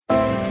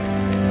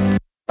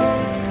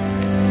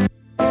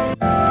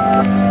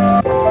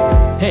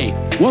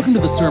Welcome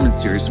to the sermon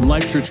series from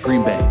Life Church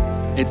Green Bay.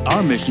 It's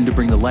our mission to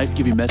bring the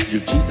life-giving message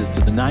of Jesus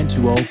to the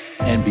 920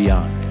 and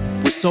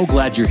beyond. We're so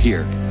glad you're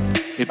here.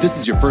 If this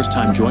is your first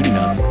time joining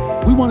us,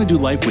 we want to do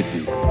life with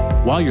you.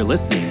 While you're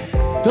listening,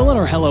 fill out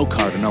our Hello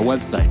card on our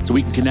website so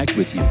we can connect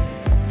with you.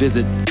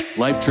 Visit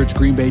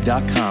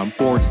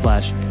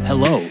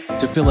lifechurchgreenbay.com/hello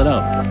to fill it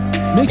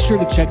out. Make sure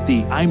to check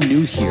the I'm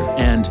new here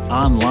and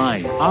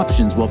online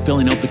options while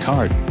filling out the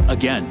card.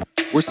 Again,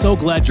 we're so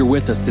glad you're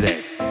with us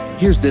today.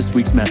 Here's this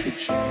week's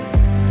message.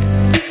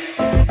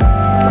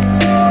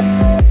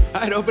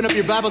 All right, open up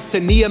your Bibles to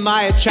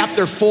Nehemiah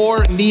chapter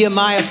 4,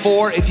 Nehemiah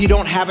 4. If you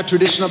don't have a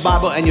traditional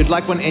Bible and you'd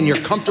like one and you're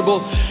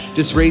comfortable,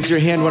 just raise your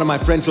hand. One of my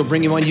friends will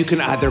bring you one. You can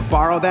either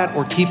borrow that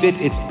or keep it.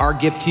 It's our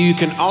gift to you. You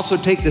can also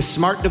take the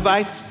smart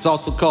device. It's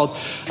also called,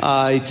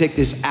 you take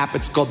this app.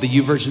 It's called the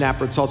YouVersion app,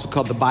 or it's also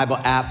called the Bible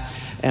app.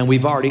 And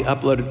we've already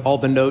uploaded all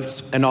the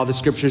notes and all the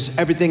scriptures,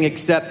 everything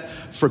except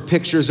for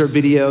pictures or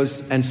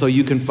videos, and so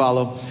you can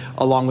follow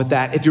along with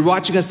that. If you're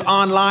watching us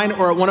online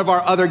or at one of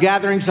our other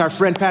gatherings, our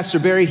friend Pastor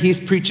Barry, he's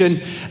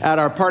preaching at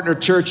our partner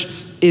church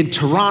in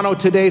Toronto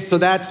today, so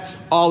that's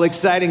all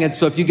exciting. And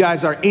so if you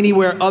guys are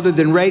anywhere other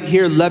than right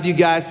here, love you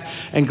guys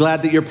and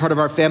glad that you're part of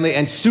our family,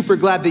 and super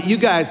glad that you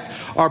guys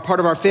are part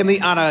of our family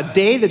on a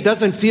day that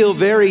doesn't feel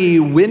very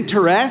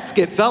winter-esque.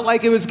 It felt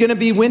like it was gonna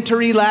be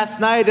wintry last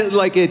night,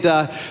 like it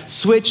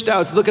switched. I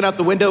was looking out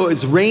the window, it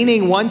was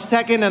raining 1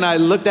 second, and I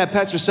looked at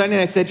Pastor Sonny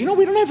and I said, we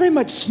don't have very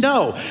much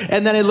snow.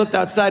 And then I looked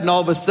outside and all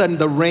of a sudden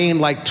the rain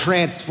like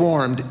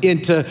transformed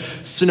into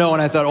snow,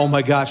 and I thought, oh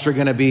my gosh, we're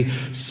gonna be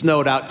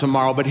snowed out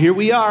tomorrow. But here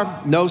we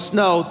are, no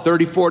snow,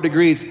 34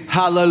 degrees.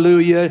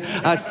 Hallelujah.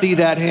 I see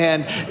that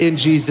hand in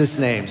Jesus'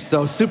 name.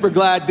 So super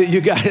glad that you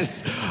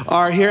guys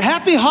are here.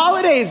 Happy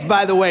holidays,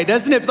 by the way.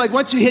 Doesn't it? Like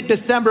once you hit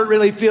December, it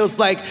really feels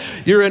like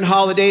you're in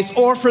holidays.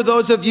 Or for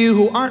those of you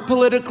who aren't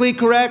politically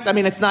correct,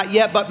 it's not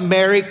yet, but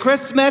Merry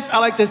Christmas. I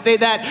like to say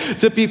that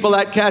to people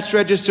at cash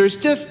registers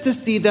just to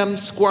see them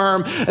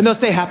squirm. And they'll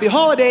say happy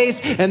holidays.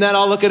 And then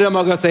I'll look at them,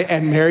 I'll go say,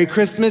 and Merry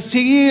Christmas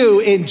to you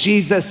in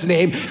Jesus'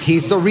 name.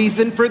 He's the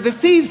reason for the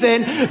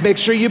season. Make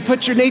sure you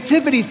put your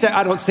nativity set.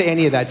 I don't say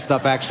any of that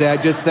stuff, actually. I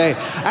just say,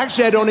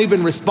 I don't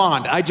even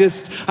respond. I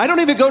don't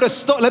even go to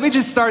stores. Let me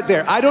just start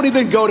there. I don't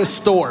even go to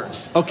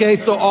stores, okay?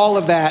 So all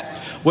of that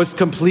was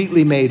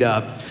completely made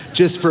up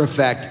just for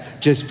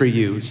effect, just for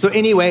you. So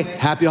anyway,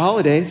 happy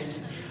holidays.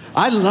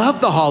 I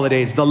love the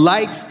holidays, the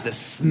lights, the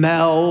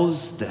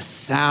smells, the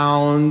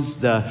sounds,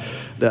 the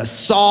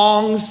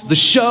songs, the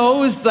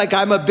shows. Like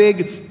I'm a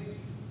big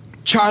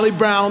Charlie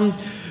Brown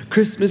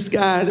Christmas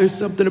guy. There's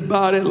something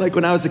about it. Like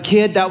when I was a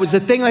kid, that was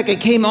the thing. Like it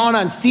came on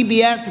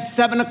CBS at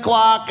 7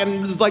 o'clock, and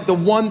it was like the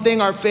one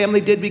thing our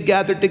family did. We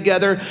gathered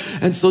together.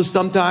 And so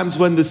sometimes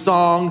when the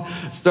song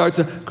starts,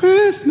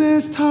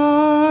 Christmas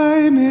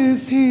time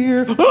is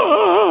here. It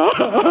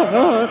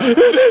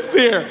is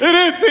here. It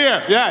is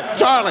here. Yes,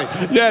 Charlie.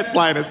 Yes,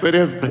 Linus. It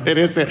is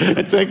here.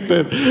 And take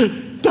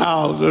the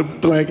towels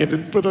and blanket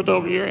and put it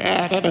over your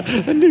head.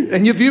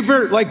 And have you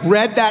ever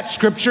read that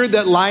scripture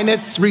that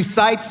Linus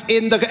recites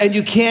and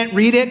you can't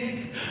read it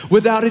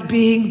without it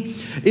being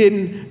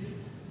in,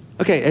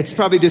 okay, it's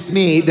probably just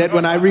me that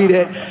when I read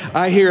it,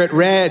 I hear it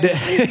read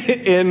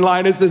in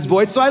Linus's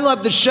voice. So I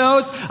love the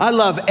shows. I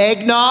love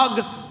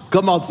eggnog.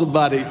 Come on,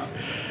 somebody.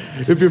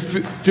 If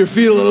you're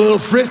feeling a little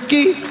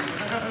frisky,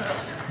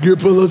 you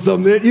put a little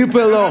something, you can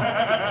put a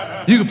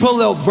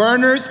little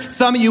Vernors.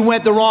 Some of you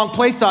went the wrong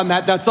place on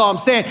that. That's all I'm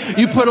saying.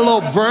 You put a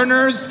little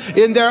Vernors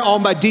in there. All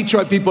my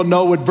Detroit people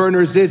know what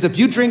Vernors is. If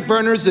you drink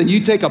Vernors and you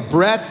take a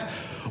breath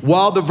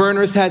while the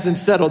Vernors hasn't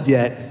settled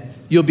yet,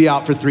 you'll be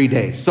out for 3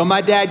 days. So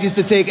my dad used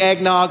to take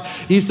eggnog.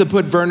 He used to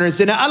put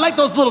Vernors in it. I like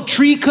those little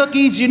tree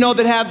cookies,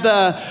 that have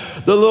the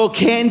little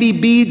candy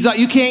beads.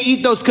 You can't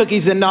eat those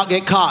cookies and not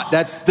get caught.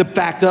 That's the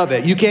fact of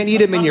it. You can't eat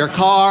them in your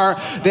car.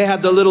 They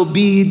have the little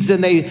beads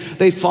and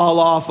they fall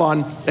off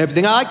on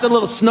everything. I like the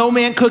little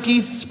snowman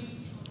cookies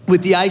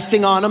with the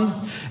icing on them.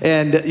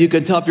 And you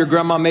can tell if your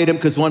grandma made them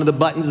because one of the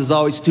buttons is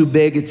always too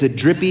big. It's a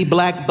drippy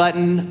black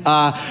button.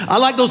 I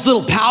like those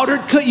little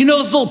powdered cookies.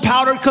 Those little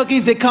powdered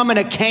cookies that come in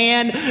a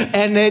can,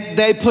 and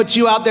they put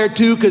you out there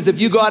too, because if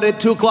you go out at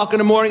 2 o'clock in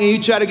the morning and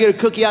you try to get a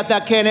cookie out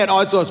that can, it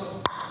always goes,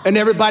 and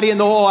everybody in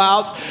the whole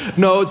house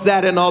knows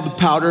that, and all the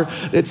powder,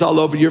 it's all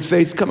over your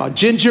face. Come on.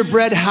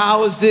 Gingerbread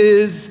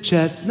houses,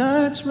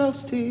 chestnuts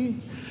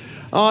roasting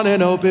on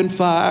an open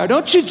fire.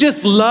 Don't you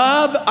just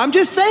love, I'm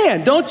just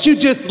saying, don't you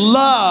just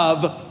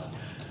love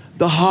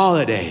the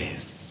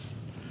holidays?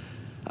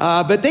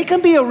 But they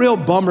can be a real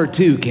bummer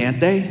too, can't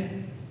they?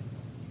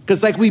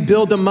 Because we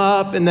build them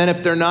up, and then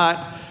if they're not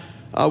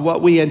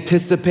what we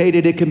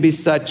anticipated, it can be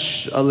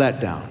such a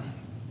letdown.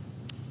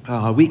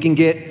 We can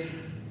get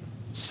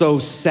so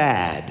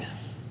sad.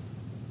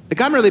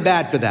 I'm really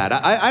bad for that.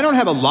 I don't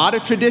have a lot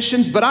of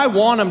traditions, but I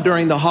want them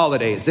during the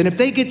holidays. And if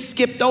they get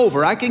skipped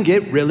over, I can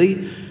get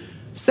really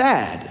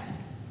sad.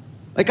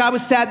 I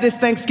was sad this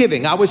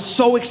Thanksgiving. I was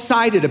so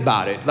excited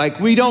about it.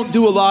 We don't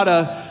do a lot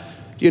of,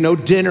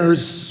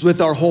 dinners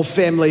with our whole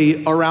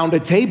family around a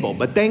table.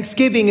 But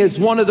Thanksgiving is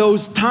one of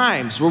those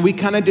times where we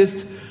kind of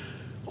just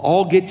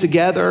all get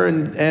together.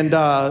 And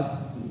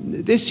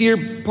this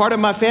year, part of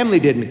my family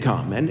didn't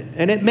come.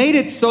 And it made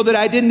it so that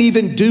I didn't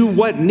even do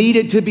what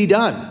needed to be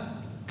done.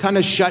 Kind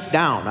of shut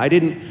down. I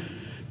didn't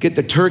get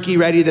the turkey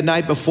ready the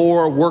night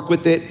before, work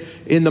with it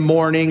in the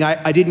morning.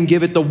 I didn't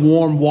give it the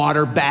warm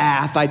water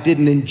bath. I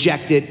didn't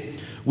inject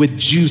it with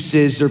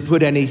juices or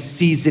put any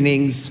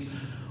seasonings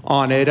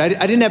on it. I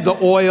didn't have the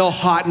oil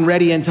hot and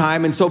ready in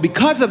time. And so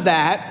because of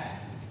that,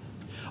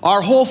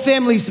 our whole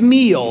family's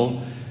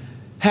meal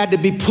had to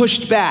be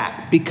pushed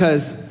back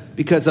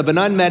because of an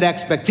unmet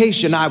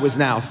expectation. I was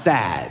now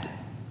sad.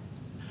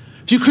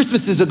 A few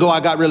Christmases ago, I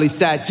got really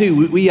sad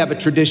too. We have a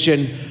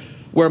tradition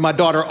where my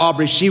daughter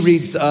Aubrey, she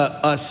reads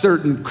a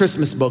certain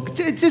Christmas book.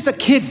 It's just a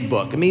kid's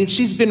book. I mean,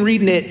 she's been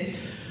reading it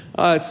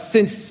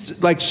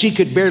since like she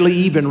could barely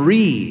even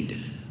read.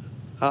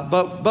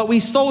 But we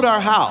sold our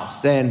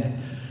house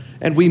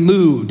and we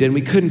moved and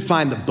we couldn't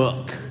find the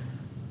book.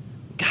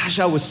 Gosh,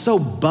 I was so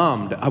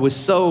bummed. I was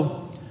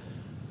so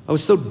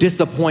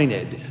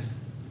disappointed.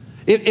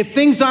 If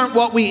things aren't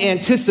what we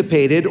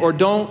anticipated or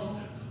don't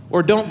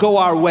go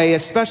our way,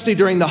 especially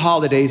during the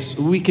holidays,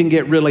 we can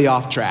get really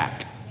off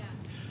track.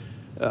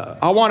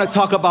 I want to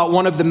talk about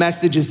one of the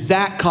messages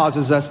that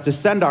causes us to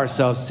send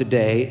ourselves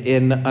today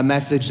in a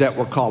message that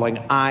we're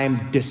calling,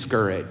 I'm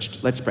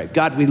Discouraged. Let's pray.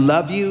 God, we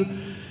love you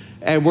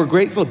and we're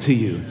grateful to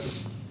you.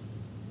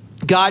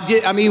 God,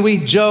 we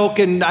joke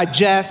and I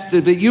jest,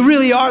 but you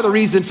really are the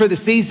reason for the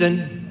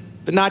season,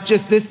 but not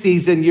just this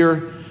season,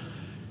 you're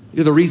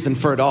the reason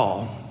for it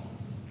all.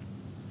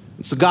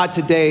 And so God,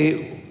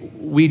 today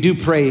we do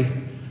pray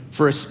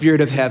for a spirit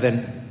of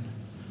heaven,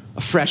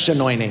 a fresh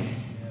anointing.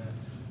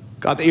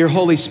 God, that your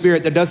Holy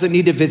Spirit that doesn't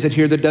need to visit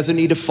here, that doesn't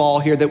need to fall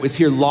here, that was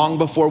here long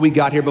before we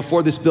got here,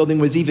 before this building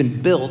was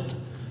even built,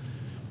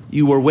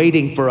 you were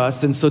waiting for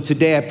us. And so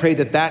today I pray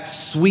that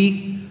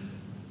sweet,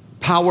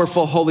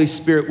 powerful Holy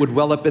Spirit would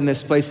well up in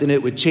this place and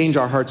it would change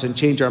our hearts and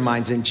change our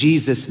minds. In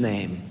Jesus'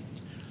 name,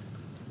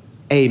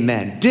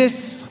 amen.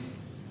 Discouraged.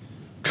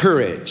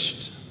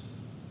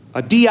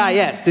 A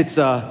DIS,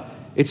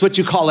 it's what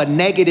you call a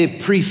negative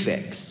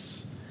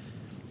prefix.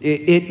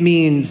 It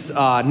means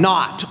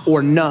not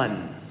or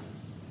none.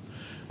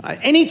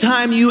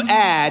 Anytime you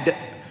add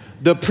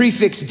the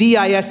prefix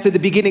DIS to the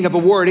beginning of a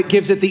word, it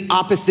gives it the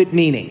opposite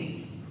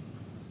meaning.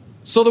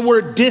 So the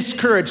word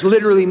discouraged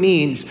literally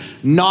means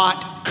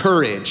not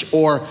courage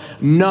or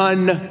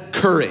none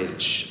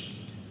courage.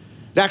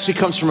 It actually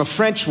comes from a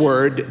French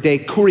word,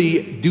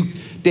 décourager.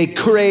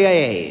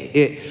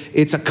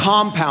 It's a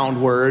compound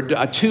word,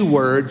 two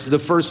words. The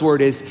first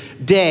word is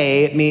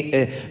de,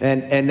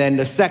 and then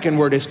the second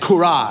word is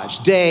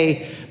courage.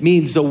 De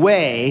means the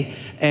way,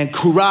 and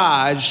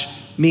courage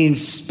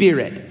means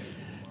spirit.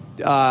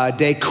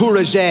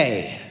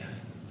 Décourager,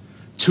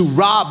 to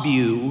rob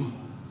you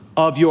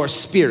of your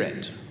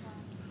spirit.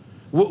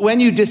 When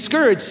you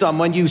discourage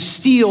someone, you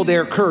steal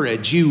their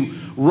courage. You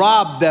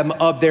rob them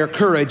of their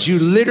courage. You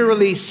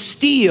literally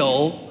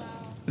steal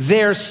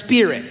their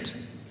spirit.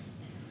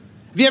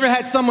 Have you ever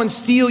had someone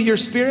steal your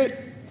spirit?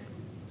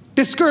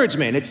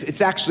 Discouragement.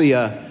 It's actually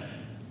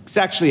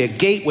a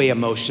gateway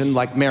emotion,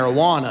 like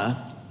marijuana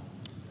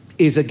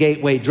is a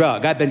gateway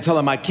drug. I've been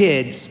telling my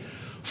kids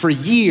for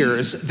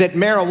years that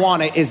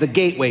marijuana is a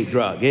gateway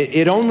drug.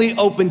 It only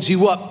opens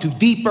you up to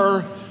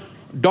deeper,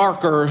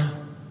 darker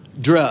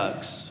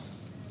drugs.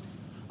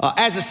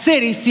 As a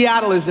city,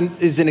 Seattle is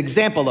an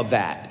example of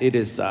that. It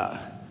is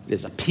a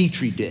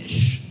petri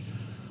dish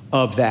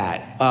of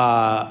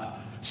that.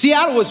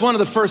 Seattle was one of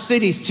the first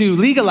cities to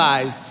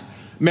legalize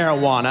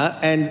marijuana,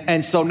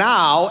 and so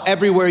now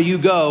everywhere you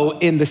go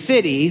in the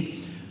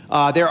city,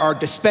 there are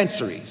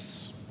dispensaries.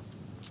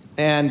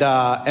 And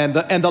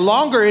the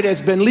longer it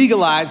has been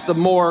legalized, the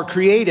more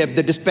creative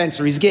the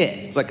dispensaries get.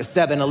 It's like a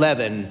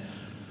 7-Eleven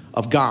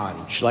of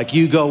ganj. Like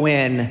you go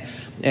in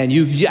and I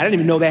didn't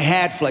even know they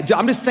had flavor.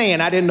 I'm just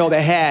saying, I didn't know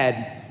they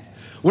had.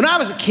 When I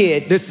was a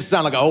kid, this will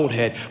sound like an old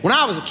head. When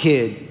I was a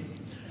kid,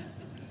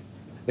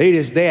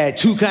 they had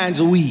two kinds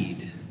of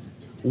weed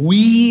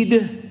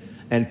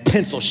and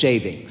pencil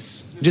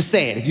shavings. Just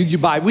saying, if you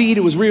buy weed,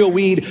 it was real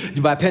weed.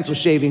 You buy pencil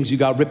shavings, you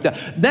got ripped up.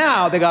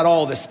 Now they got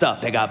all this stuff.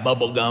 They got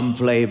bubble gum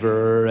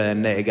flavor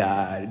and they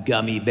got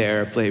gummy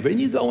bear flavor. And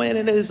you go in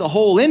and there's a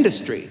whole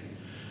industry.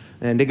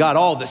 And they got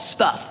all this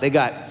stuff. They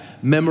got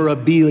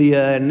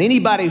memorabilia, and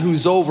anybody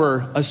who's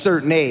over a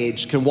certain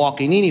age can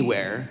walk in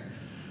anywhere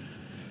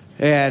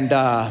and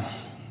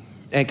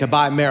can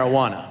buy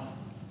marijuana.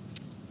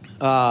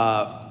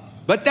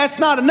 But that's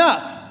not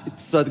enough.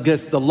 It's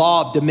the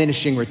law of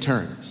diminishing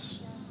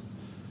returns.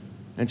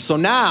 And so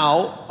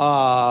now,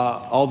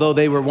 although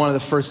they were one of the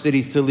first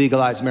cities to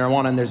legalize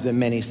marijuana, and there's been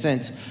many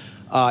since,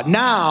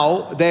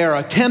 now they are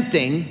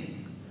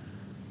attempting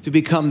to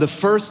become the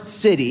first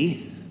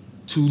city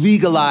to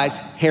legalize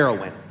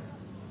heroin.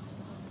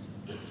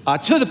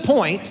 To the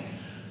point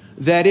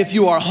that if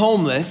you are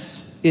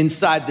homeless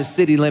inside the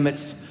city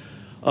limits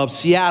of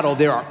Seattle,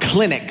 there are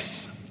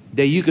clinics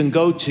that you can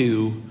go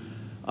to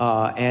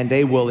and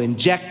they will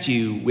inject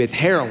you with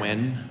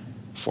heroin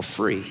for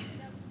free.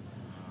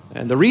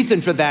 And the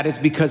reason for that is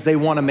because they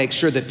want to make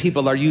sure that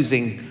people are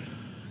using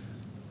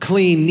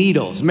clean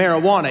needles.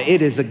 Marijuana,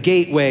 it is a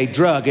gateway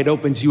drug. It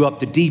opens you up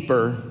to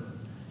deeper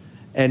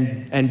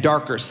and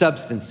darker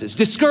substances.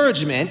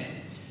 Discouragement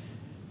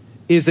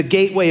is a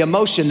gateway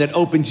emotion that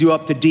opens you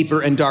up to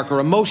deeper and darker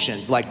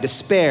emotions like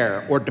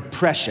despair or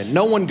depression.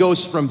 No one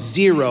goes from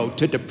 0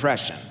 to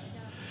depression.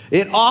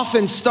 It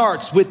often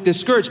starts with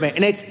discouragement,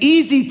 and it's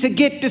easy to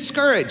get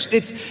discouraged.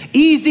 It's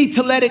easy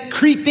to let it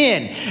creep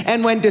in.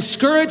 And when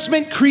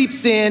discouragement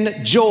creeps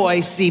in,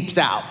 joy seeps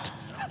out.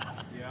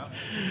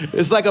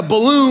 It's like a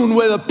balloon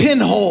with a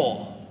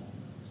pinhole.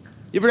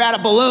 You ever had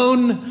a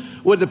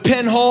balloon with a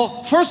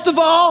pinhole? First of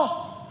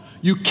all,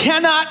 you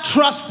cannot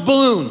trust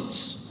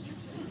balloons.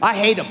 I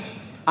hate them.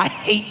 I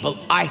hate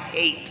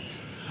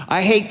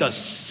the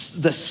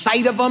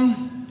sight of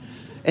them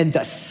and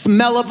the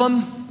smell of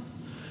them.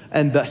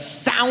 And the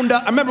sound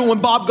of, I remember when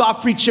Bob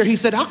Goff preached here, he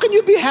said, how can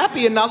you be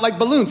happy and not like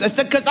balloons? I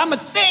said, because I'm a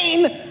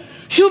sane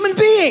human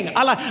being.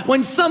 I like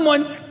when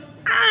someone's,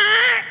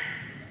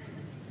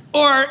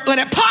 or when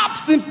it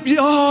pops, and,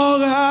 oh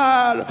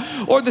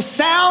God, or the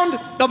sound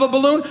of a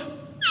balloon.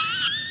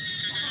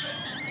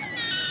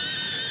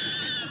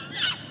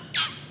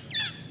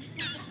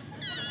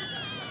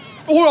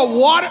 Or a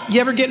water,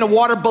 you ever get in a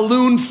water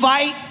balloon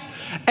fight?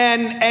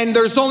 And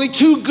there's only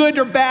 2 good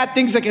or bad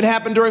things that can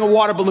happen during a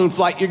water balloon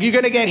flight. You're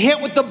gonna get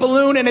hit with the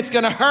balloon and it's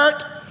gonna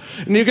hurt,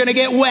 and you're gonna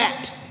get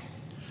wet.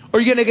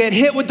 Or you're gonna get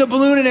hit with the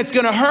balloon and it's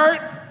gonna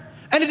hurt,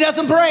 and it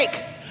doesn't break.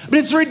 But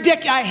it's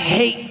ridiculous. I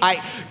hate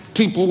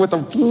people with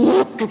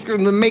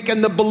the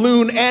making the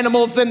balloon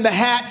animals and the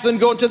hats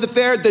and going to the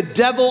fair. The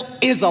devil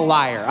is a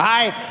liar.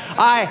 I'm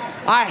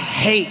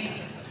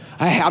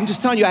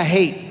just telling you, I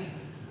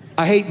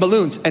hate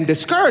balloons. And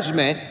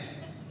discouragement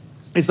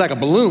is like a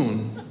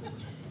balloon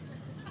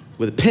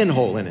with a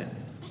pinhole in it.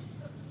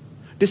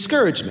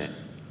 Discouragement,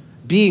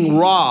 being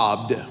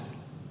robbed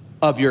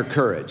of your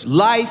courage.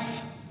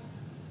 Life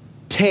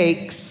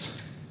takes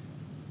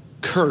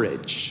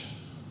courage.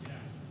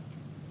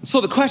 So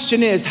the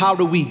question is, how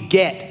do we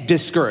get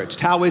discouraged?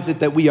 How is it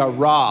that we are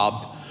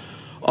robbed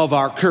of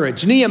our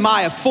courage?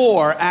 Nehemiah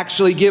 4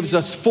 actually gives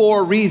us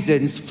 4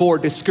 reasons for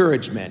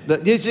discouragement.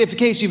 If in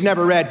case you've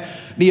never read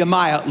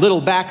Nehemiah,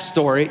 little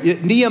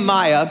backstory.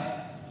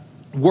 Nehemiah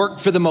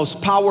worked for the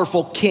most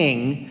powerful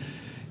king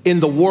in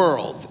the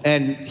world,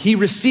 and he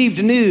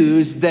received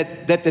news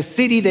that the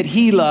city that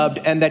he loved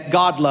and that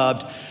God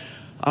loved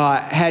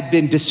had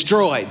been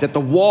destroyed, that the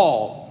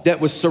wall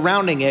that was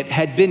surrounding it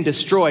had been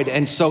destroyed.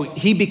 And so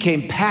he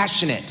became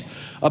passionate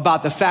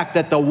about the fact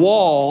that the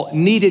wall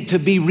needed to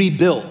be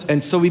rebuilt.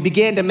 And so he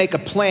began to make a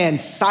plan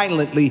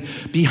silently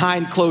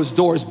behind closed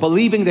doors,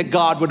 believing that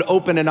God would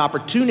open an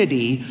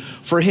opportunity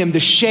for him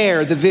to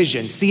share the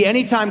vision. See,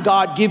 anytime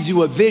God gives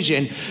you a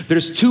vision,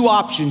 there's 2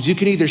 options. You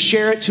can either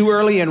share it too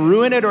early and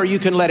ruin it, or you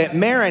can let it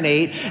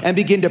marinate and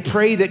begin to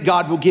pray that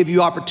God will give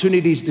you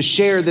opportunities to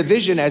share the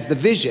vision as the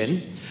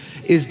vision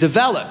is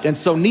developed. And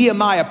so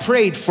Nehemiah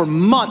prayed for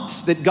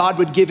months that God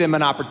would give him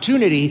an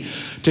opportunity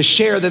to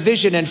share the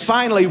vision. And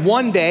finally,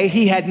 one day,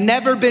 he had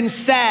never been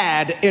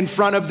sad in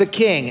front of the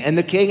king. And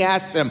the king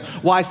asked him,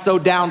 why so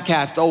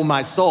downcast, oh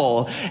my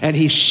soul? And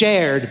he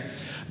shared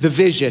the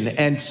vision.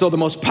 And so the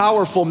most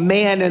powerful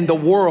man in the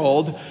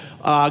world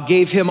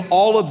gave him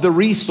all of the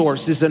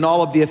resources and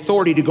all of the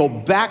authority to go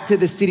back to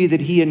the city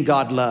that he and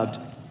God loved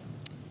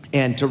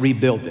and to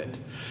rebuild it.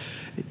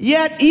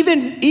 Yet,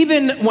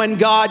 even when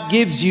God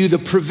gives you the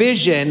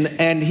provision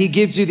and he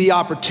gives you the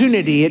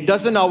opportunity, it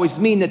doesn't always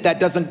mean that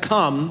doesn't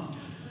come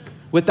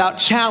without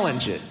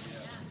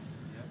challenges.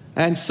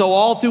 And so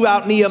all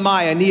throughout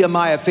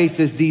Nehemiah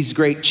faces these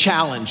great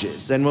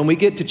challenges. And when we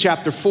get to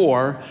chapter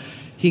 4,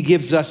 he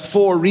gives us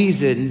 4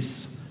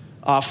 reasons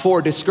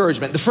for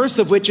discouragement. The first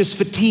of which is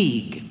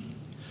fatigue.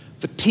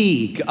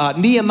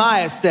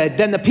 Nehemiah said,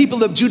 then the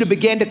people of Judah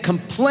began to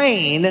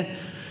complain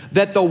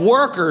that the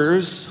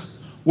workers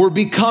were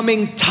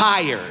becoming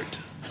tired.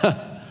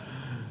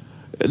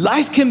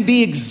 Life can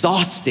be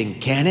exhausting,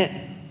 can it?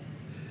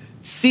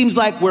 Seems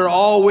like we're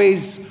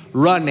always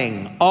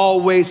running,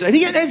 always. As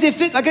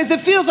it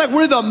feels like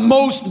we're the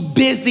most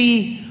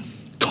busy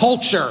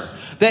culture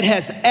that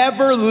has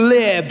ever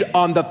lived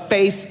on the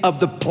face of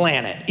the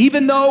planet.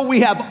 Even though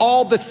we have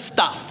all the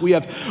stuff, we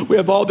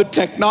have all the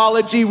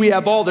technology, we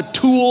have all the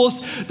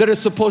tools that are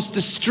supposed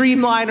to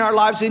streamline our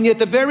lives, and yet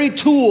the very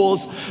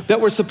tools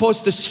that were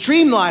supposed to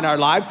streamline our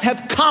lives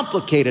have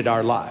complicated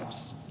our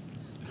lives.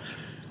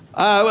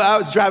 I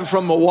was driving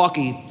from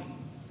Milwaukee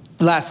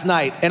last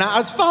night, and I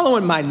was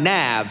following my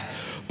nav,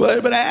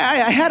 but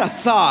I had a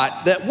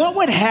thought that what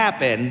would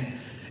happen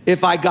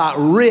if I got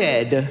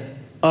rid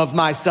of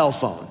my cell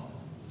phone?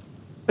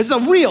 It's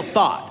a real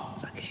thought.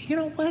 It's like, you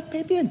know what?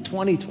 Maybe in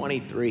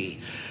 2023,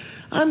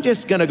 I'm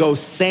just gonna go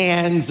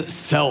sans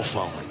cell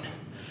phone,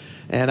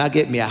 and I'll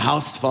get me a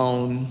house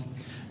phone,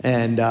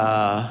 and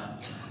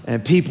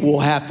people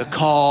will have to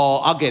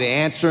call. I'll get an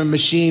answering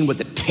machine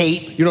with a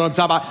tape. You know what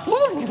I'm talking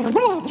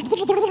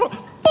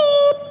about?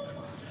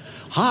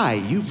 Hi,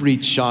 you've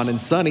reached Sean and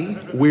Sonny.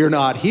 We're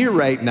not here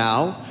right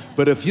now.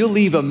 But if you'll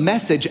leave a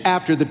message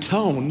after the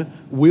tone,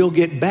 we'll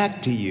get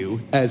back to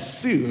you as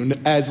soon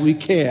as we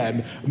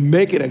can.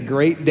 Make it a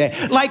great day.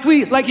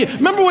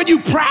 Remember when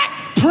you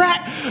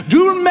do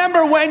you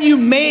remember when you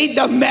made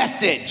the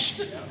message?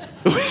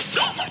 It was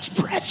so much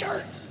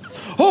pressure.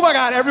 Oh my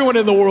God, everyone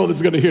in the world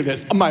is gonna hear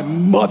this. My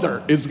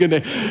mother is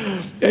gonna,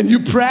 and you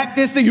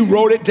practiced and you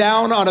wrote it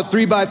down on a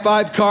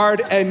 3x5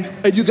 card and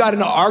you got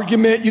in an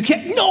argument.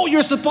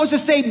 You're supposed to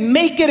say,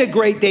 make it a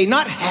great day,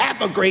 not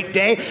have a great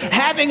day.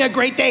 Having a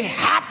great day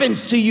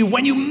happens to you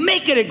when you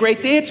make it a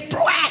great day. It's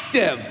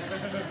proactive.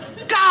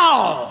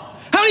 Go.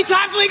 How many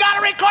times we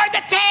gotta record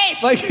the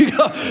tape? Like you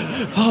go,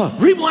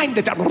 rewind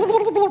the tape.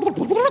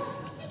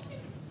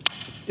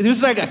 It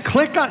was like a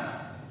click on.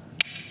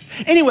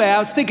 Anyway, I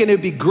was thinking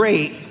it'd be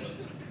great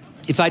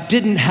if I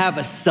didn't have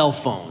a cell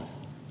phone.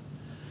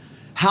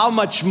 How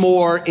much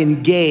more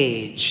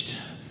engaged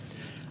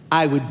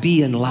I would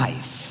be in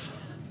life.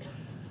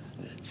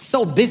 It's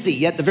so busy,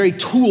 yet the very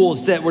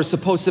tools that were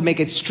supposed to make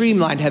it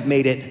streamlined have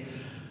made it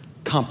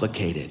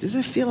complicated. Does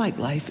it feel like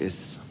life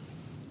is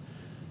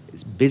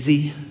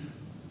busy?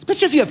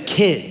 Especially if you have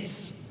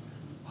kids.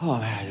 Oh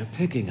man, they're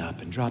picking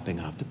up and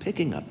dropping off. They're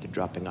picking up, they're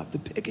dropping off, they're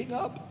picking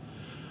up.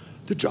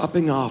 They're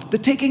dropping off. They're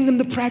taking them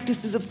to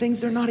practices of things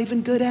they're not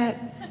even good at.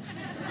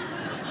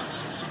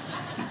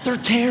 They're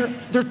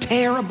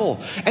terrible.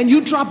 And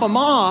you drop them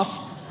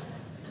off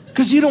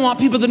because you don't want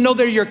people to know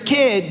they're your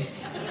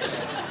kids.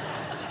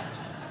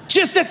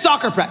 Just at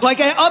soccer practice. Like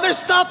at other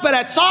stuff, but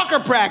at soccer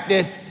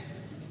practice,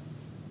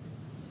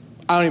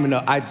 I don't even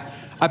know.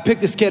 I picked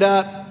this kid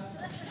up.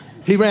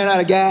 He ran out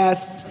of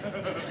gas.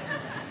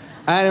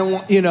 I didn't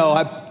want,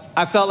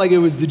 I felt like it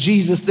was the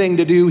Jesus thing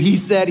to do. He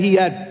said he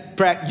had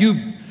practice.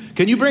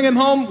 Can you bring him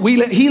home?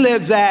 He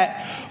lives at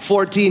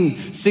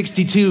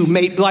 1462,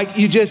 mate. Like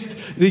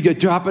you're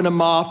dropping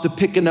him off, to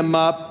picking him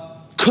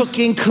up,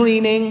 cooking,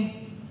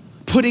 cleaning,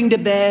 putting to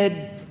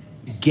bed,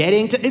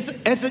 getting to,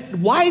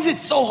 why is it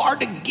so hard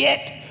to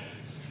get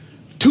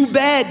to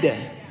bed?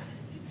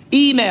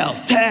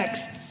 Emails,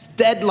 texts,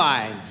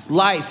 deadlines.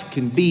 Life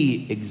can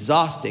be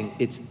exhausting.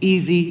 It's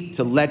easy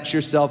to let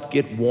yourself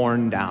get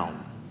worn down.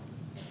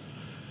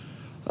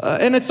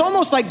 And it's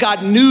almost like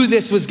God knew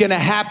this was gonna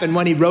happen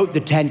when he wrote the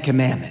 10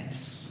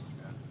 Commandments.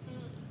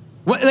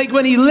 Like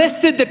when he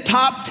listed the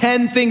top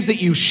 10 things that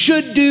you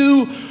should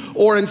do,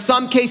 or in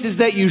some cases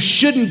that you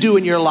shouldn't do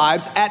in your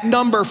lives, at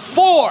number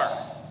 4,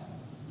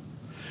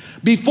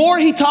 before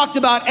he talked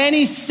about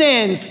any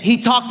sins, he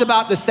talked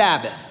about the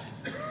Sabbath.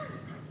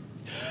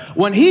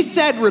 When he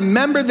said,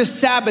 remember the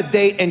Sabbath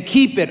day and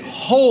keep it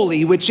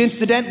holy, which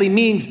incidentally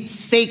means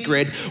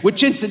sacred,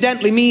 which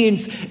incidentally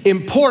means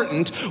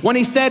important. When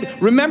he said,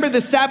 remember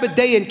the Sabbath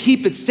day and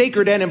keep it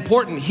sacred and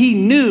important,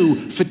 he knew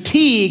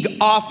fatigue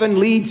often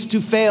leads to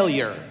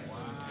failure.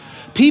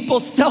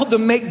 People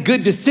seldom make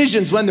good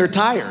decisions when they're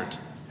tired.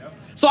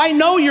 So I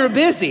know you're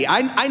busy.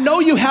 I know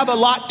you have a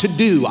lot to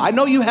do. I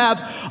know you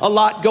have a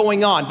lot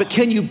going on, but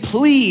can you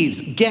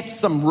please get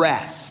some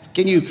rest?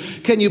 Can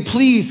you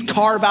please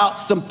carve out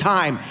some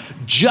time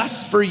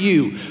just for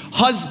you?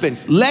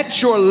 Husbands,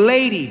 let your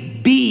lady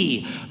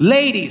be.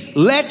 Ladies,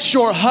 let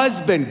your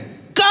husband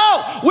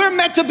go. We're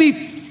meant to be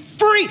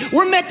free.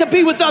 We're meant to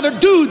be with other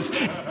dudes.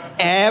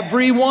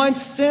 Every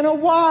once in a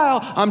while,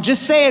 I'm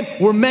just saying,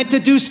 we're meant to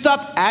do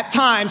stuff at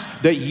times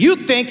that you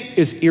think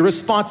is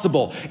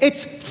irresponsible.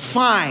 It's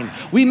fine.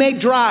 We may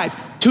drive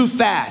too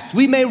fast.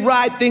 We may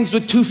ride things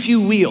with too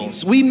few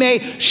wheels. We may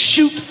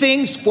shoot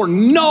things for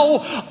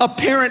no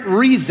apparent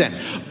reason,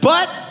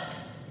 but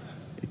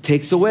it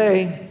takes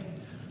away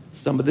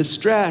some of the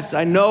stress.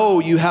 I know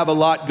you have a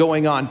lot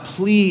going on.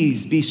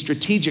 Please be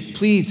strategic.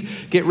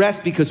 Please get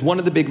rest, because one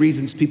of the big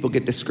reasons people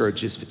get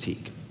discouraged is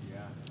fatigue.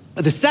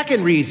 The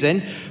second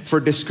reason for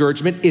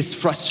discouragement is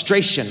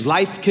frustration.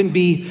 Life can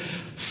be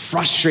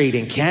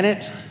frustrating, can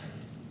it?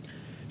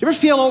 You ever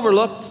feel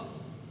overlooked?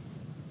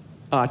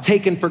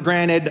 Taken for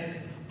granted,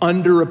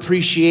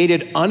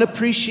 underappreciated,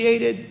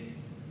 unappreciated?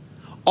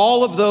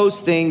 All of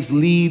those things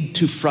lead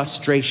to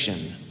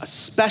frustration,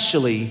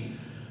 especially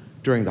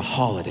during the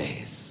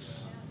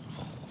holidays.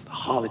 The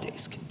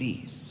holidays can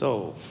be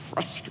so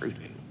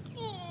frustrating.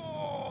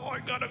 Oh, I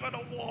gotta go to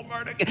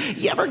Walmart again.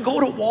 You ever go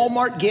to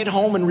Walmart, get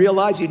home and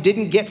realize you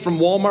didn't get from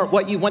Walmart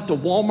what you went to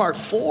Walmart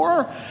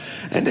for?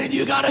 And then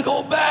you gotta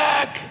go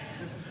back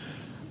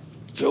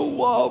to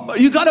Walmart.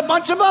 You got a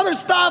bunch of other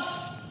stuff.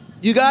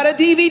 You got a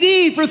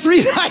DVD for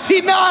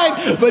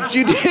 $3.99, but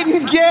you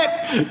didn't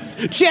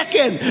get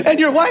chicken. And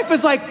your wife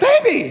is like,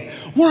 baby,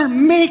 we're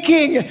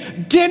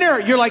making dinner.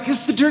 You're like,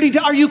 it's the dirty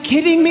dozen. Are you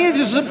kidding me?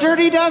 This is the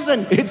dirty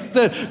dozen. It's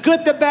the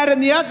good, the bad,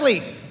 and the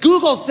ugly.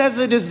 Google says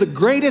it is the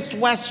greatest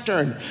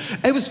Western.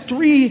 It was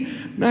I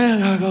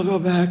gotta go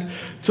back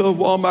to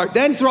Walmart.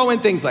 Then throw in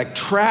things like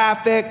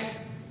traffic,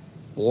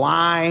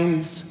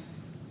 lines,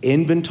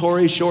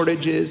 inventory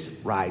shortages,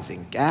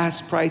 rising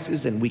gas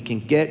prices, and we can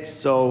get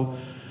so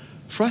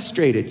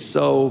frustrated,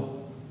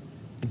 so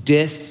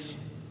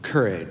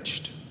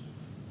discouraged.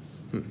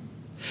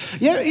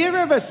 You ever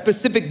have a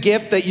specific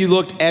gift that you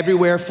looked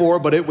everywhere for,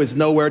 but it was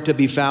nowhere to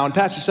be found?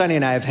 Pastor Sonny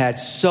and I have had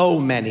so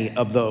many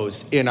of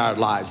those in our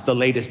lives. The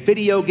latest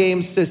video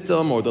game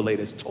system or the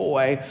latest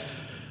toy,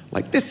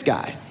 like this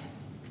guy.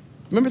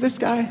 Remember this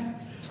guy?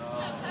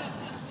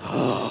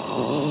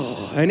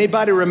 Oh,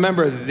 anybody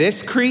remember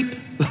this creep?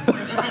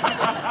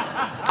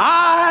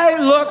 I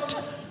looked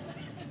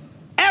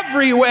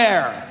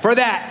everywhere for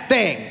that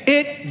thing.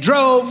 It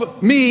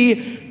drove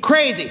me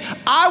crazy.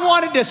 I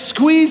wanted to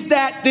squeeze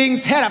that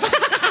thing's head off.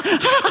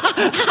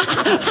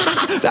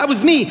 That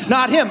was me,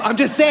 not him. I'm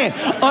just saying,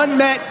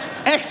 unmet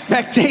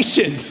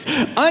expectations.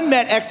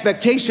 Unmet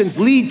expectations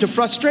lead to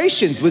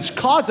frustrations, which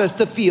cause us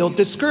to feel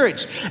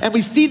discouraged. And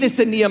we see this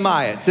in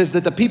Nehemiah. It says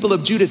that the people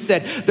of Judah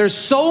said, there's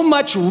so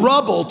much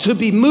rubble to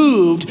be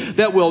moved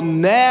that we'll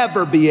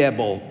never be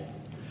able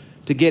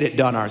to get it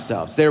done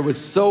ourselves. There was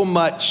so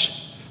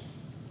much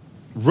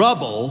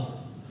rubble,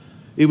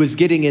 it was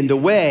getting in the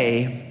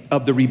way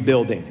of the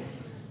rebuilding.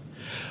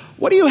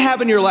 What do you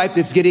have in your life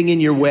that's getting in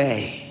your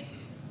way,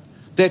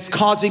 that's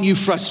causing you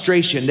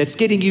frustration, that's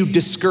getting you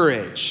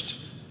discouraged?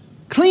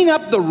 Clean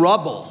up the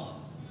rubble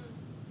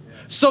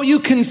so you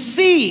can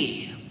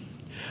see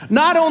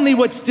not only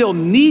what still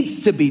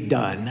needs to be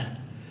done,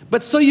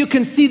 but so you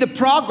can see the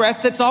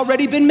progress that's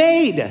already been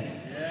made.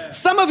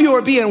 Some of you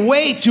are being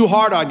way too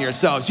hard on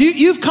yourselves.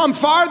 You've come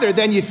farther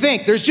than you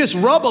think. There's just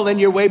rubble in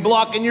your way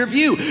blocking your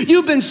view.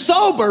 You've been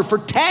sober for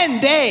 10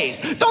 days.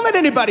 Don't let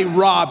anybody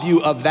rob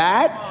you of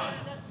that.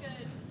 That's good.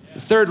 The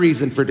third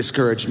reason for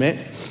discouragement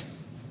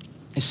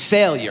is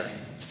failure.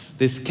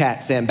 This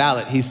cat,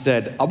 Sanballat, he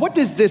said, what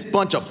does this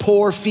bunch of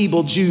poor,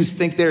 feeble Jews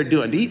think they're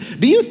doing?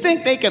 Do you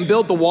think they can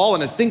build the wall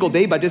in a single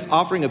day by just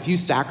offering a few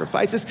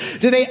sacrifices?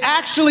 Do they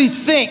actually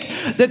think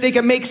that they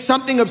can make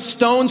something of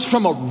stones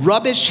from a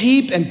rubbish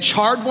heap and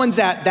charred ones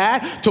at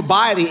that?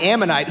 Tobiah the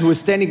Ammonite, who was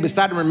standing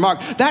beside him,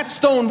 remarked, that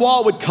stone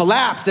wall would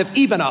collapse if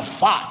even a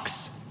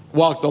fox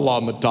walked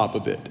along the top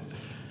of it.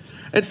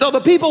 And so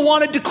the people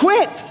wanted to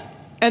quit.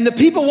 And the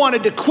people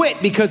wanted to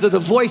quit because of the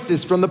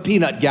voices from the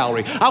peanut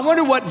gallery. I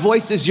wonder what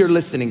voices you're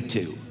listening to.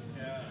 You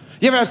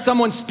ever have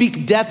someone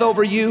speak death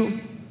over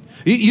you?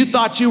 You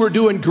thought you were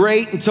doing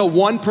great until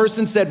one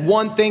person said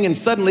one thing and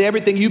suddenly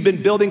everything you've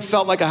been building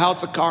felt like a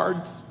house of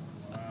cards.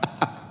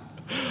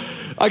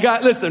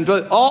 Listen,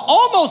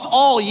 almost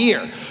all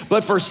year,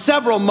 but for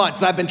several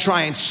months, I've been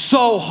trying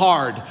so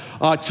hard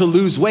to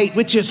lose weight,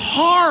 which is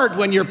hard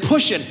when you're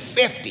pushing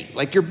 50.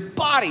 Like your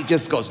body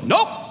just goes,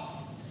 nope.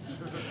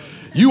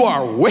 You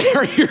are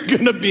where you're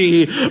gonna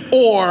be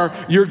or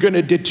you're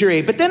gonna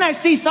deteriorate. But then I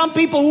see some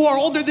people who are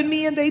older than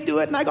me and they do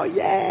it and I go,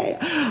 yay,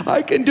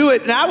 I can do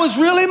it. And I was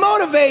really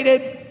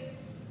motivated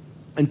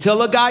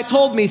until a guy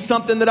told me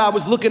something that I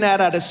was looking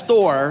at a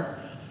store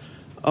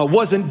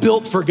wasn't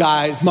built for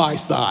guys my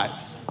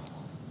size.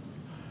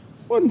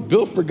 Wasn't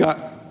built for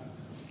guys.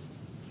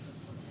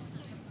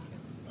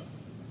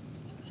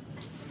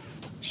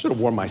 Should have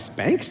worn my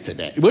Spanx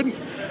today. It wasn't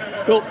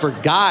built for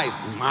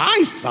guys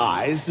my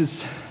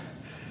size.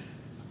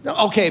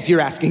 Okay, if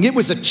you're asking, it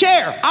was a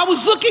chair. I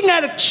was looking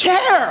at a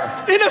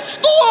chair in a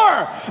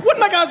store. Wasn't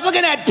like I was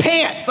looking at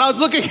pants. I was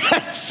looking at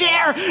a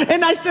chair,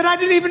 and I said I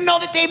didn't even know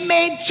that they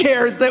made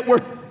chairs that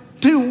were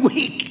too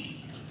weak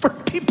for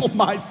people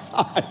my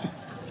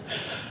size.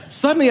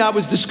 Suddenly I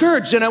was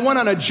discouraged, and I went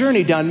on a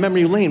journey down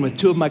memory lane with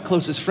two of my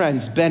closest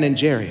friends, Ben and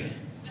Jerry.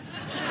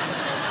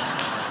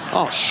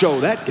 I'll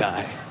show that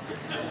guy.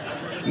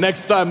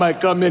 Next time I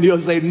come in, he'll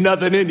say,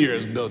 nothing in here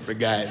is built for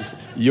guys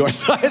your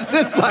size.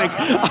 It's like,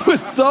 I was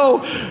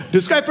so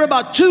discouraged. For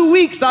about 2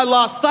 weeks, I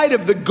lost sight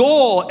of the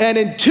goal. And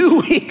in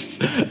 2 weeks,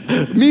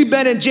 me,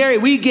 Ben, and Jerry,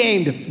 we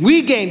gained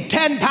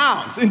 10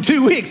 pounds in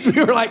 2 weeks.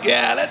 We were like,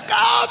 yeah, let's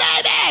go,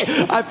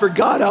 baby. I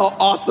forgot how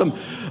awesome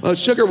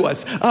sugar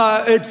was.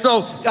 And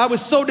so I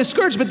was so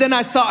discouraged. But then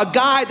I saw a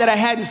guy that I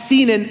hadn't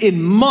seen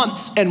in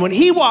months. And when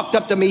he walked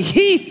up to me,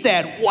 he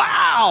said,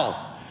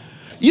 wow,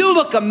 you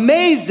look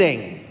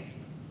amazing.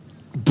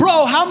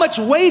 Bro, how much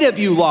weight have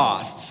you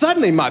lost?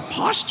 Suddenly my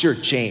posture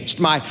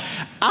changed. My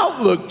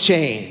outlook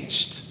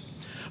changed.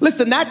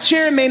 Listen, that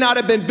chair may not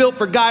have been built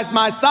for guys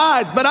my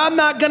size, but I'm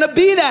not gonna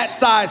be that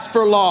size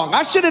for long.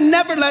 I should have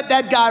never let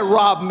that guy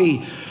rob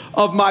me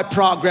of my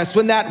progress.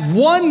 When that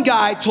one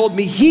guy told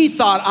me he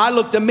thought I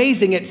looked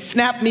amazing, it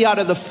snapped me out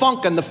of the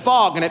funk and the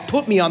fog and it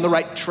put me on the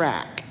right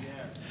track.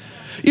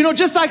 You know,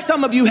 just like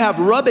some of you have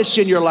rubbish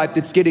in your life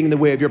that's getting in the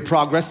way of your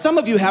progress, some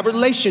of you have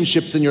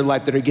relationships in your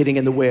life that are getting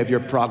in the way of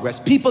your progress.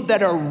 People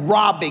that are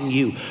robbing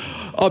you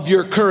of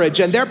your courage,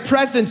 and their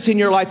presence in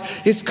your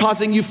life is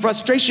causing you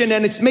frustration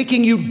and it's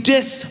making you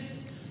discouraged.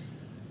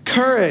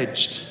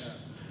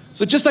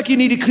 So just like you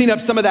need to clean up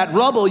some of that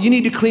rubble, you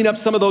need to clean up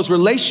some of those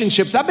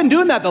relationships. I've been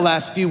doing that the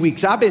last few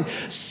weeks. I've been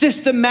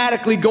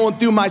systematically going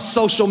through my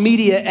social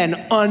media and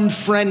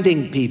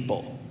unfriending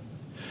people.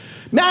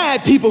 Now I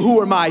had people who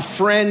were my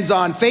friends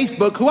on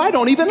Facebook who I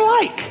don't even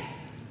like.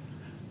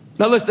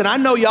 Now listen, I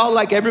know y'all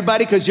like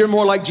everybody because you're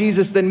more like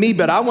Jesus than me,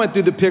 but I went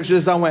through the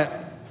pictures, I went,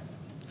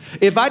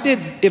 if I did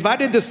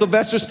the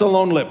Sylvester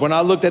Stallone lip, when I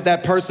looked at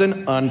that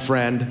person,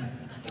 unfriend.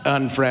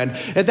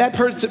 unfriend. If that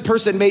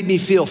person made me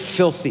feel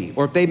filthy,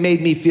 or if they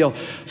made me feel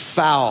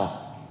foul,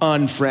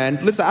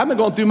 unfriend. Listen, I've been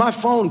going through my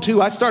phone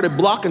too. I started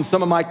blocking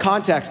some of my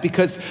contacts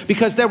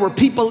because there were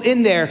people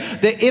in there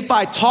that if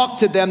I talk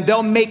to them,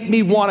 they'll make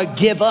me want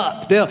to give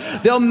up.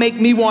 They'll make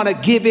me want to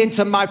give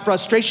into my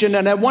frustration.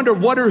 And I wonder,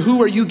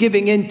 who are you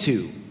giving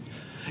into?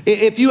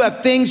 If you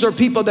have things or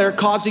people that are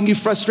causing you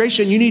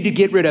frustration, you need to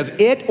get rid of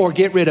it or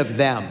get rid of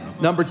them.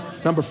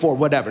 Number four,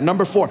 whatever.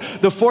 Number four,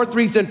 the fourth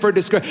reason for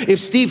discouragement.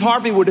 If Steve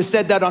Harvey would have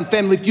said that on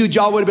Family Feud,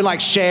 y'all would have been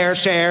like, share,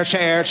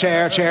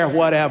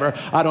 whatever.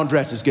 I don't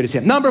dress as good as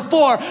him. Number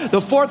four, the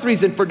fourth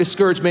reason for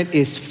discouragement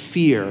is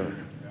fear.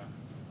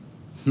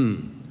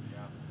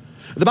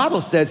 The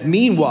Bible says,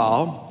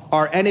 meanwhile,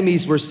 our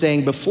enemies were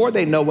saying, before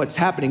they know what's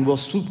happening, we'll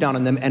swoop down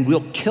on them and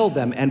we'll kill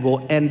them and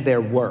we'll end their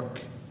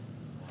work.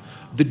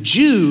 The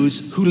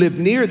Jews who lived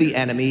near the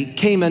enemy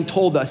came and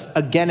told us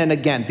again and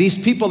again, these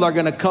people are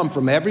gonna come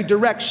from every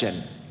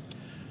direction.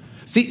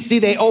 See,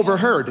 they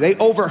overheard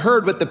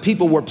what the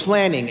people were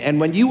planning. And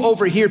when you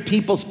overhear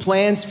people's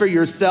plans for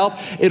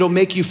yourself, it'll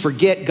make you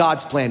forget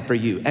God's plan for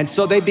you. And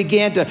so they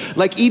began to,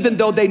 even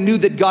though they knew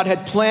that God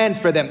had planned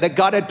for them, that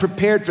God had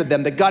prepared for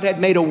them, that God had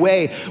made a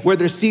way where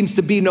there seems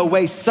to be no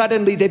way,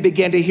 suddenly they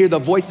began to hear the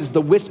voices, the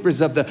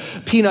whispers of the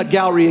peanut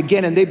gallery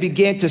again, and they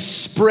began to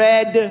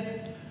spread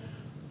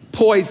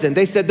poison.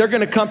 They said they're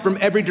gonna come from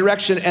every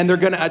direction and they're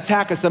gonna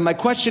attack us. And my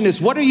question is,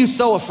 what are you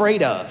so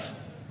afraid of?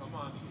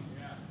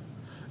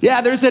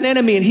 Yeah, there's an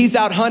enemy and he's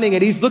out hunting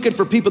and he's looking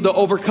for people to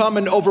overcome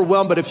and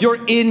overwhelm. But if you're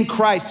in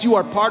Christ, you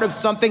are part of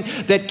something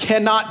that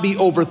cannot be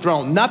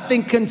overthrown.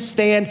 Nothing can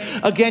stand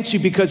against you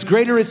because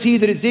greater is he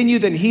that is in you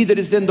than he that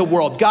is in the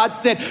world. God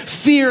said,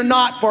 fear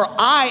not, for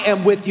I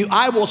am with you.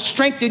 I will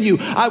strengthen you.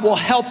 I will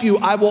help you.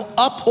 I will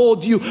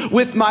uphold you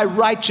with my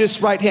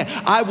righteous right hand.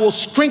 I will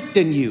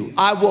strengthen you.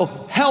 I will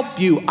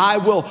help you. I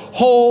will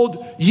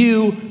hold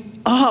you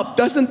up.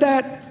 Doesn't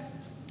that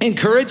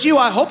encourage you?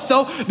 I hope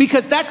so,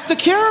 because that's the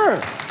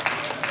cure.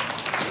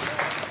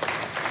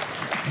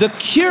 The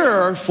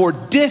cure for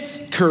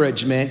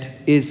discouragement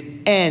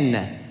is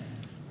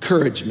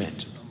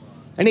encouragement.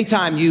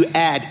 Anytime you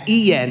add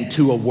en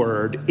to a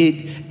word,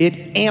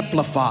 it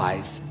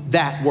amplifies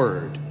that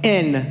word,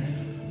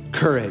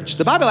 encourage.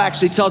 The Bible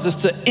actually tells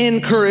us to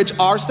encourage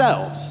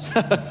ourselves.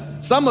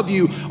 Some of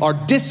you are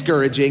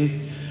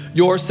discouraging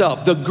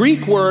yourself. The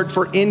Greek word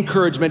for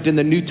encouragement in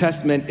the New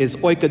Testament is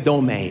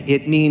oikodome.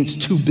 It means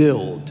to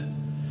build.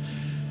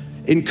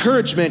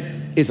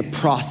 Encouragement is a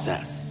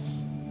process.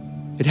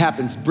 It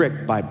happens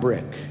brick by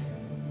brick,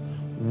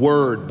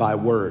 word by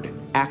word,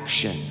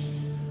 action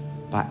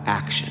by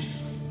action.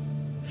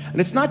 And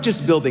it's not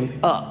just building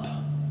up,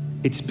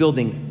 it's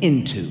building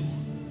into.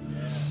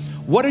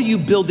 What are you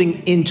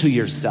building into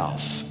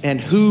yourself,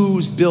 and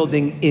who's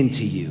building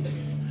into you?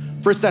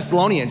 1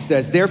 Thessalonians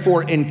says,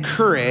 therefore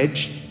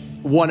encourage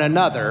one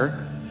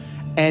another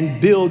and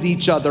build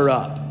each other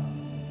up.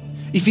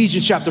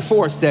 Ephesians chapter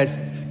 4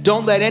 says,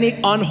 don't let any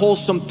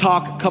unwholesome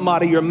talk come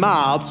out of your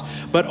mouths,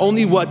 but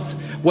only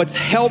what's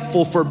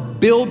helpful for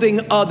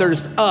building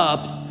others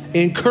up,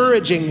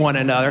 encouraging one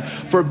another.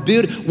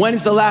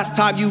 When's the last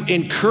time you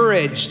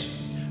encouraged?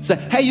 Say,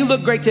 hey, you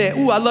look great today.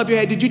 Ooh, I love your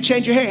hair. Did you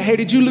change your hair? Hey,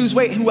 did you lose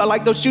weight? Ooh, I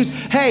like those shoes.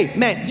 Hey,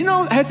 man,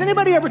 has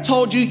anybody ever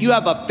told you you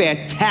have a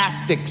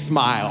fantastic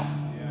smile?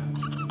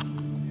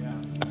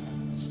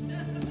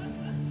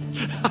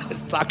 I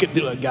was talking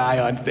to a guy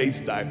on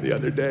FaceTime the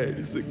other day.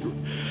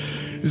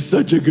 He's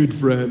such a good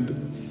friend.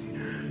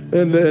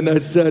 And then I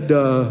said,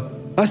 bro,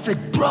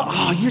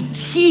 your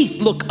teeth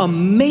look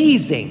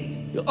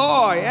amazing.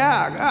 Oh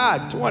yeah,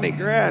 God, 20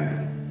 grand.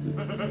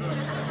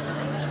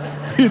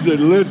 He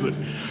said, listen,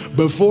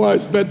 before I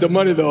spent the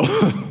money though,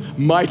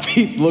 my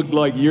teeth looked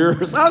like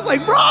yours. I was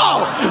like, bro,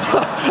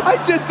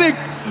 I just think,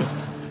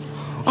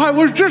 I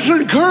was just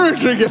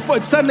encouraging you.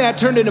 Suddenly I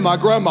turned into my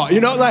grandma,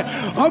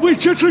 I was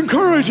just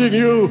encouraging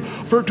you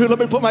to let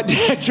me put my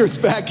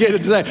dentures back in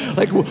and say,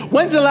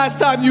 when's the last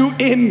time you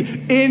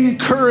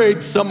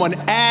encouraged someone,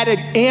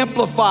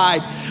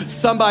 amplified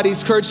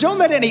somebody's courage? Don't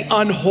let any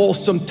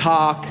unwholesome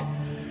talk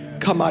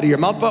come out of your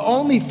mouth, but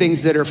only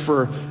things that are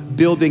for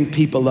building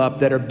people up,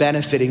 that are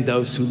benefiting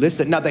those who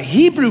listen. Now, the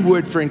Hebrew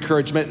word for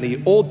encouragement in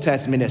the Old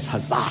Testament is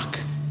hazak.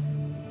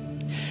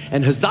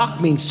 And hazak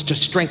means to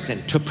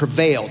strengthen, to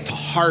prevail, to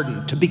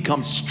harden, to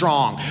become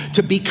strong,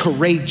 to be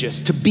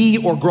courageous, to be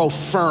or grow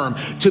firm,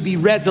 to be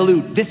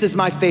resolute. This is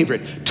my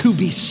favorite, to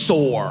be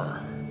sore.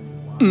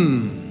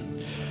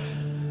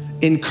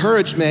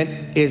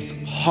 Encouragement is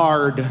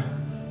hard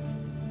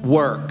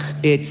work.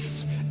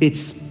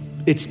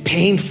 It's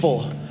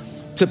painful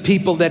to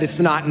people that it's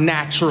not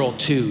natural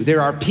to.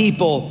 There are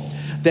people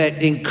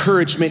that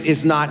encouragement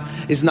is not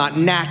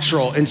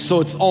natural, and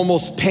so it's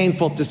almost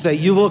painful to say,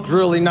 you look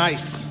really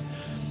nice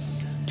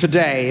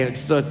today.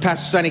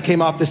 Pastor Sunny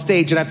came off the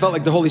stage and I felt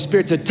like the Holy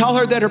Spirit said, tell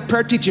her that her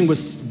prayer teaching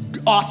was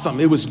awesome.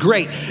 It was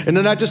great. And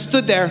then I just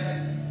stood there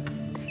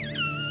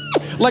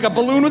like a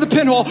balloon with a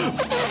pinhole.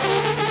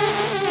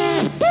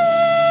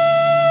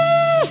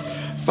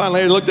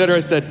 Finally, I looked at her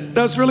and said,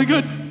 that was really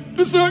good.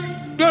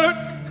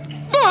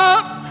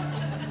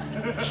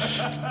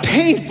 It's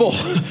painful.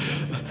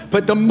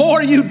 But the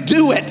more you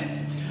do it,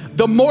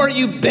 the more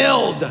you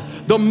build,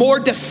 the more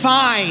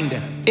defined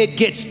it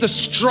gets, the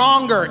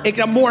stronger,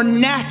 the more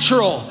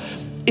natural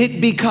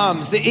it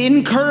becomes.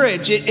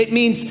 Encourage, it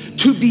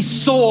means to be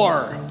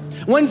sore.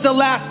 When's the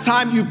last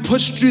time you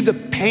pushed through the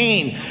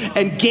pain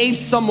and gave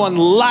someone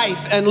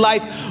life and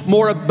life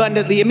more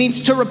abundantly? It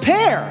means to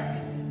repair.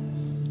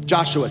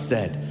 Joshua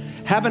said,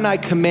 haven't I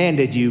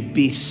commanded you,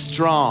 be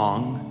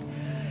strong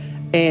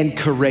and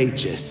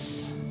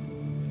courageous?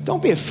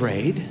 Don't be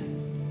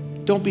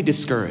afraid. Don't be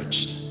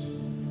discouraged.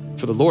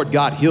 For the Lord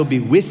God, he'll be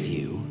with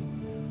you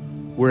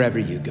wherever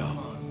you go.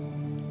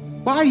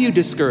 Why are you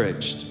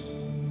discouraged?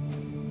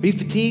 Are you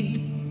fatigued?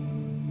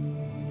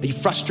 Are you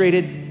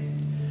frustrated?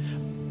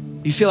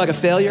 Do you feel like a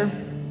failure?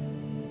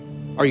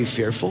 Are you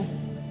fearful?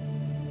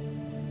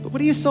 But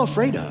what are you so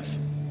afraid of?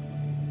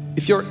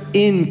 If you're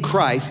in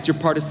Christ, you're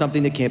part of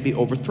something that can't be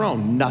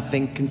overthrown.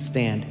 Nothing can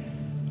stand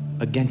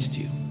against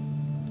you.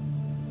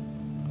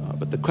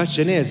 But the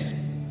question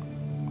is,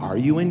 are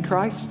you in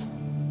Christ?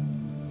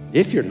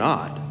 If you're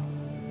not,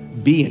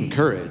 be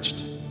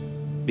encouraged,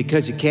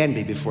 because you can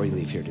be before you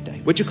leave here today.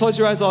 Would you close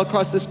your eyes all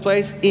across this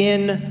place?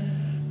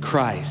 In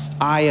Christ.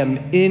 I am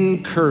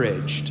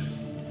encouraged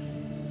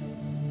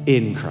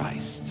in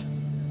Christ.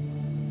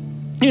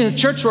 In the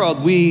church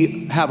world,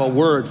 we have a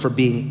word for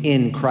being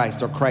in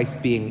Christ, or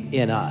Christ being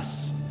in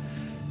us,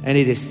 and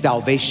it is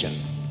salvation.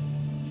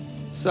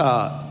 It's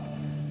a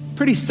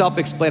pretty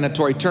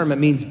self-explanatory term. It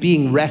means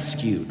being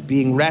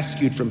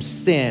rescued from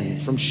sin,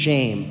 from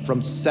shame,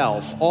 from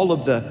self, all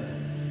of the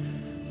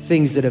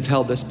things that have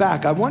held us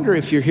back. I wonder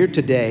if you're here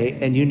today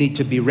and you need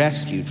to be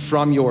rescued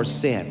from your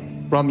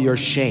sin, from your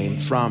shame,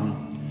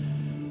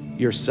 from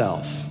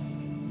yourself.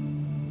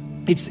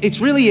 It's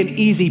really an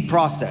easy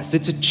process.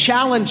 It's a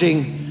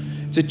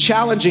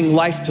challenging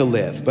life to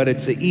live, but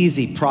it's an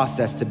easy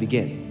process to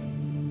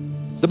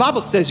begin. The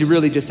Bible says you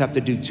really just have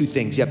to do two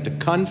things. You have to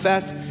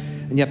confess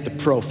and you have to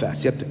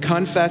profess. You have to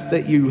confess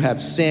that you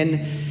have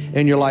sin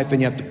in your life,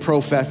 and you have to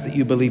profess that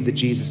you believe that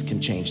Jesus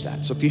can change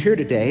that. So if you're here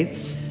today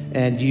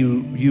and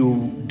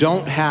you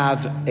don't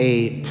have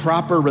a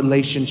proper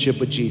relationship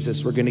with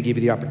Jesus, we're gonna give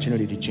you the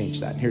opportunity to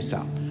change that. And here's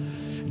how.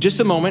 In just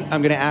a moment,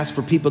 I'm gonna ask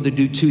for people to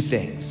do two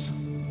things.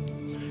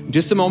 In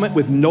just a moment,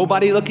 with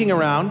nobody looking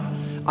around,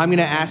 I'm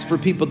gonna ask for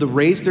people to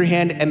raise their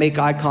hand and make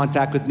eye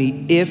contact with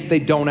me if they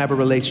don't have a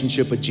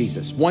relationship with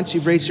Jesus. Once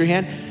you've raised your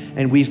hand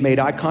and we've made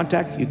eye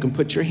contact, you can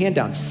put your hand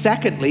down.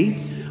 Secondly,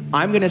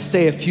 I'm gonna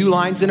say a few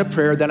lines in a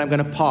prayer, then I'm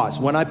gonna pause.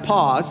 When I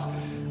pause,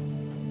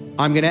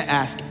 I'm gonna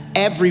ask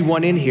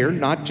everyone in here,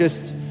 not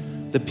just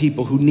the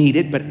people who need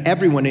it, but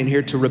everyone in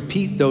here to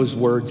repeat those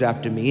words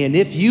after me. And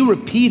if you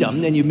repeat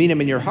them and you mean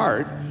them in your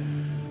heart,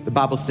 the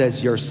Bible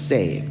says you're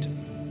saved,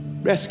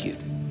 rescued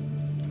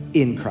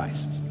in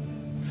Christ.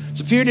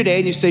 So if you're here today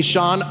and you say,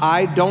 Sean,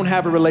 I don't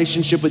have a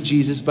relationship with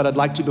Jesus, but I'd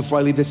like to before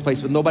I leave this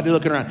place with nobody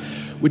looking around,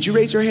 would you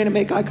raise your hand and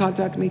make eye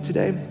contact with me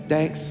today?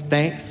 Thanks,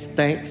 thanks,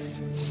 thanks,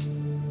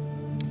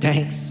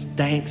 thanks,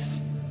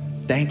 thanks,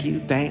 thank you,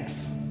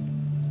 thanks,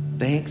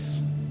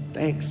 thanks,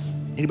 thanks.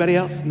 Anybody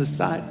else on this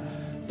side?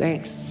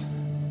 Thanks.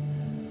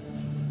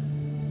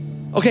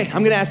 Okay,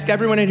 I'm gonna ask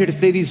everyone in here to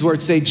say these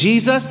words. Say,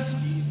 Jesus,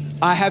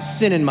 I have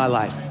sin in my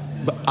life,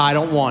 but I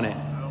don't want it.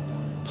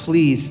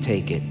 Please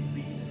take it.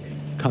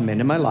 Come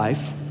into my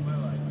life,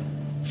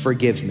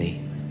 forgive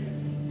me,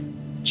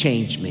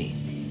 change me,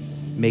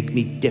 make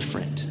me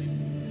different,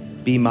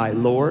 be my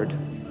Lord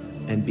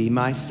and be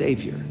my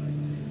Savior,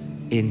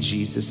 in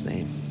Jesus'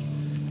 name,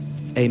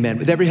 amen.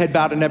 With every head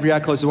bowed and every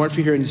eye closed, I wonder if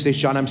you're here and you say,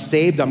 Sean, I'm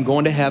saved, I'm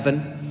going to heaven,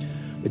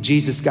 I'm a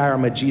Jesus guy or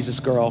I'm a Jesus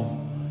girl,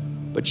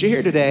 but you're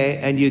here today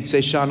and you'd say,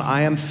 Sean,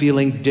 I am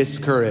feeling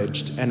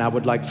discouraged and I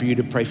would like for you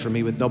to pray for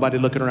me with nobody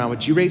looking around.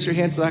 Would you raise your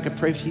hand so that I could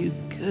pray for you?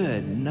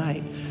 Good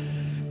night.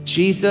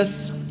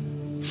 Jesus,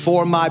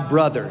 for my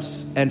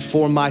brothers and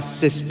for my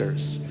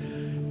sisters,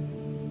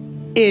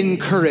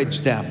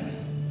 encourage them.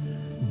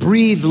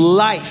 Breathe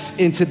life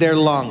into their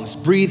lungs.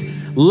 Breathe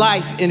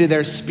life into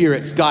their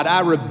spirits. God,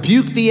 I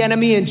rebuke the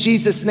enemy in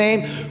Jesus'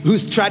 name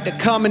who's tried to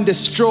come and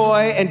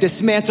destroy and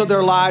dismantle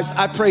their lives.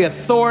 I pray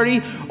authority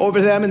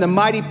over them in the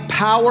mighty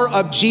power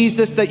of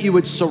Jesus, that you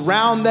would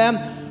surround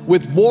them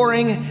with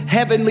warring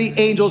heavenly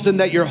angels and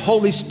that your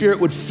Holy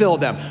Spirit would fill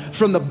them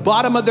from the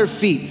bottom of their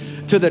feet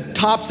to the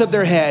tops of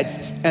their heads,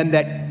 and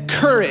that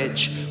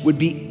courage would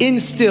be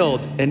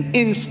instilled and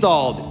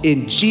installed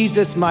in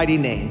Jesus' mighty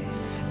name.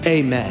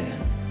 Amen.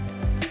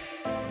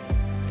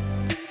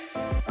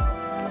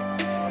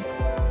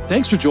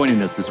 Thanks for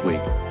joining us this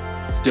week.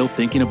 Still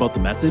thinking about the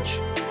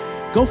message?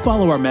 Go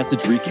follow our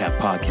message recap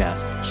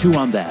podcast, Chew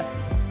on That.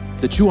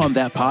 The Chew on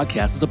That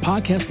podcast is a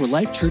podcast where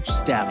Life Church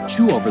staff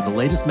chew over the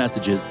latest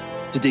messages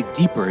to dig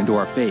deeper into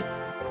our faith.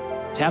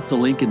 Tap the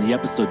link in the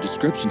episode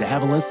description to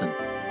have a listen.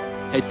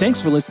 Hey,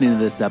 thanks for listening to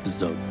this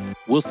episode.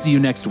 We'll see you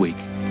next week.